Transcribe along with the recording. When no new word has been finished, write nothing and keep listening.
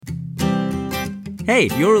Hey,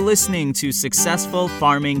 you're listening to Successful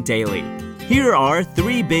Farming Daily. Here are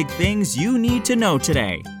 3 big things you need to know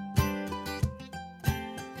today.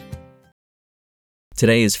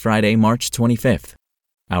 Today is Friday, March 25th.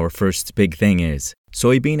 Our first big thing is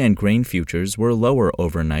soybean and grain futures were lower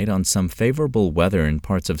overnight on some favorable weather in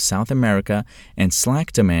parts of South America and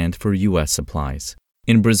slack demand for U.S. supplies.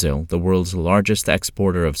 In Brazil, the world's largest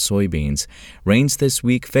exporter of soybeans, rains this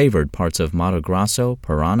week favored parts of Mato Grosso,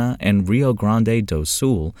 Paraná, and Rio Grande do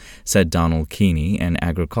Sul, said Donald Keeney, an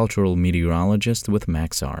agricultural meteorologist with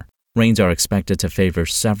Maxar. Rains are expected to favor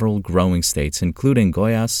several growing states, including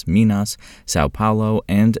Goiás, Minas, São Paulo,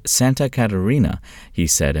 and Santa Catarina, he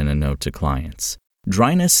said in a note to clients.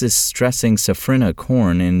 Dryness is stressing safrinha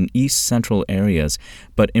corn in east-central areas,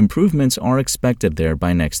 but improvements are expected there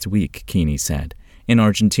by next week, Keeney said. In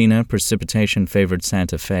Argentina, precipitation favored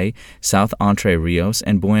Santa Fe, South Entre Rios,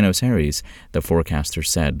 and Buenos Aires, the forecaster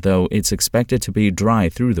said, though it's expected to be dry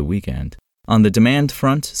through the weekend. On the demand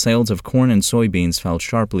front, sales of corn and soybeans fell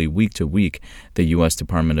sharply week to week, the U.S.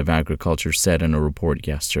 Department of Agriculture said in a report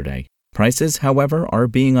yesterday. Prices, however, are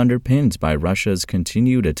being underpinned by Russia's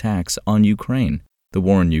continued attacks on Ukraine. The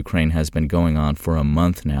war in Ukraine has been going on for a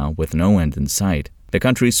month now, with no end in sight. The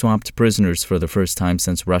country swapped prisoners for the first time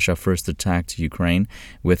since Russia first attacked Ukraine,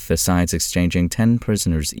 with the sides exchanging 10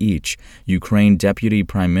 prisoners each, Ukraine Deputy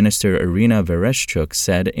Prime Minister Irina Vereshchuk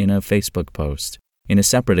said in a Facebook post. In a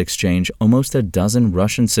separate exchange, almost a dozen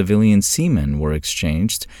Russian civilian seamen were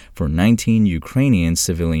exchanged for 19 Ukrainian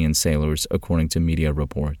civilian sailors, according to media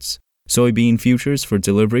reports. Soybean futures for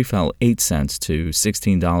delivery fell 8 cents to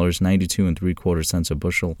 $16.92 a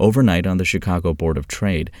bushel overnight on the Chicago Board of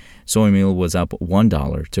Trade. Soy meal was up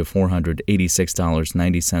 $1 to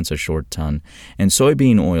 $486.90 a short ton, and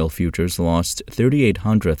soybean oil futures lost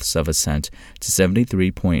 0.38 of a cent to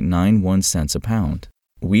 73.91 cents a pound.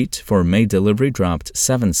 Wheat for May delivery dropped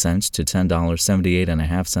 7 cents to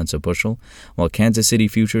 $10.78 a bushel, while Kansas City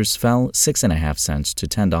futures fell 6.5 cents to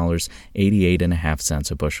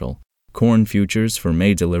 $10.88 a bushel. Corn futures for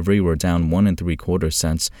May delivery were down 1.75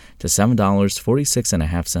 cents to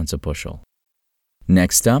 $7.46 a bushel.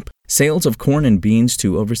 Next up, sales of corn and beans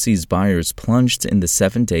to overseas buyers plunged in the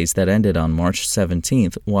 7 days that ended on March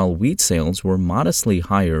 17th, while wheat sales were modestly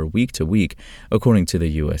higher week to week, according to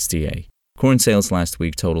the USDA. Corn sales last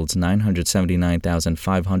week totaled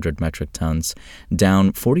 979,500 metric tons,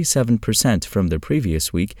 down 47% from the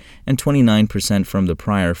previous week and 29% from the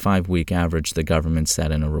prior 5-week average, the government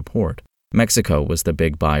said in a report. Mexico was the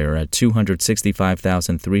big buyer at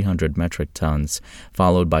 265,300 metric tons,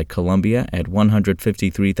 followed by Colombia at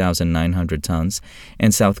 153,900 tons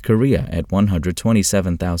and South Korea at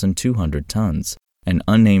 127,200 tons. An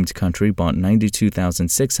unnamed country bought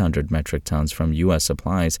 92,600 metric tons from U.S.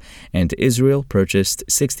 supplies, and Israel purchased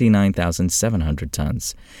 69,700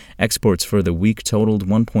 tons. Exports for the week totaled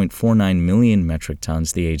 1.49 million metric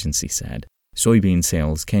tons, the agency said. Soybean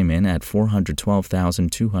sales came in at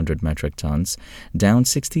 412,200 metric tons, down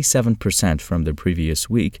 67% from the previous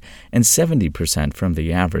week and 70% from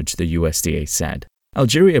the average, the USDA said.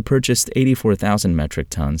 Algeria purchased 84,000 metric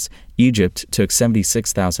tons, Egypt took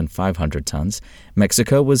 76,500 tons,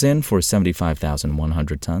 Mexico was in for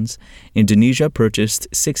 75,100 tons, Indonesia purchased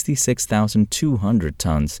 66,200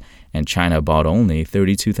 tons, and China bought only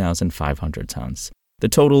 32,500 tons. The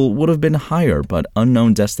total would have been higher, but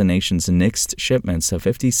unknown destinations nixed shipments of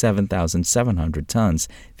 57,700 tons,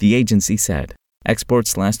 the agency said.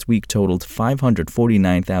 Exports last week totaled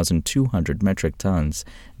 549,200 metric tons,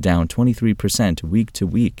 down 23% week to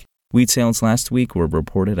week. Wheat sales last week were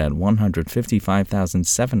reported at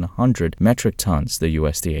 155,700 metric tons, the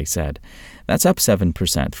USDA said. That's up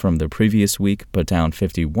 7% from the previous week, but down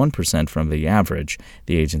 51% from the average,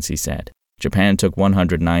 the agency said. Japan took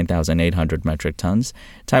 109,800 metric tons,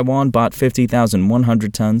 Taiwan bought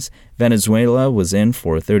 50,100 tons, Venezuela was in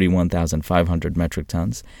for 31,500 metric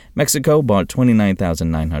tons, Mexico bought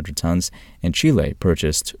 29,900 tons, and Chile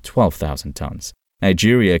purchased 12,000 tons.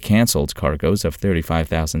 Nigeria canceled cargoes of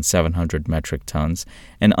 35,700 metric tons,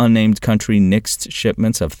 an unnamed country nixed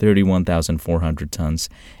shipments of 31,400 tons,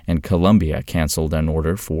 and Colombia canceled an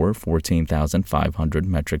order for 14,500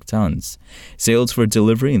 metric tons. Sales for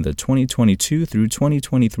delivery in the 2022 through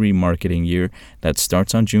 2023 marketing year that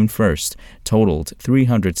starts on June 1st totaled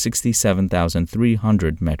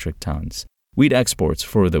 367,300 metric tons. Wheat exports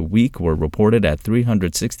for the week were reported at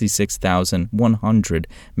 366,100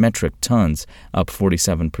 metric tons, up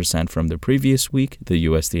 47% from the previous week, the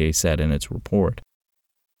USDA said in its report.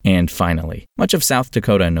 And finally, much of South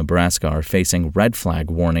Dakota and Nebraska are facing red flag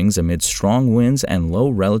warnings amid strong winds and low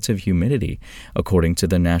relative humidity, according to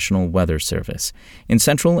the National Weather Service. In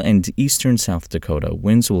central and eastern South Dakota,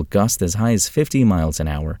 winds will gust as high as 50 miles an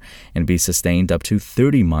hour and be sustained up to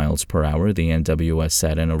 30 miles per hour, the NWS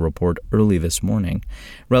said in a report early this morning.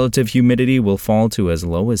 Relative humidity will fall to as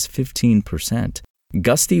low as 15%.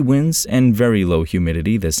 Gusty winds and very low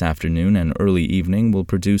humidity this afternoon and early evening will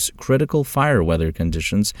produce critical fire weather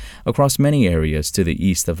conditions across many areas to the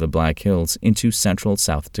east of the Black Hills into central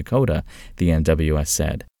South Dakota, the NWS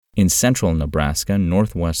said. In central Nebraska,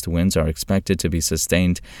 northwest winds are expected to be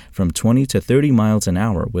sustained from 20 to 30 miles an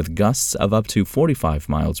hour with gusts of up to 45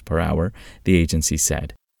 miles per hour, the agency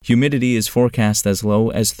said. Humidity is forecast as low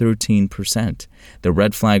as 13%. The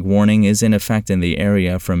red flag warning is in effect in the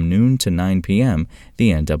area from noon to 9 p.m., the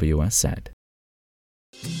NWS said.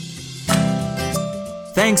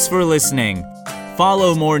 Thanks for listening.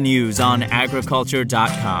 Follow more news on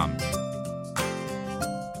agriculture.com.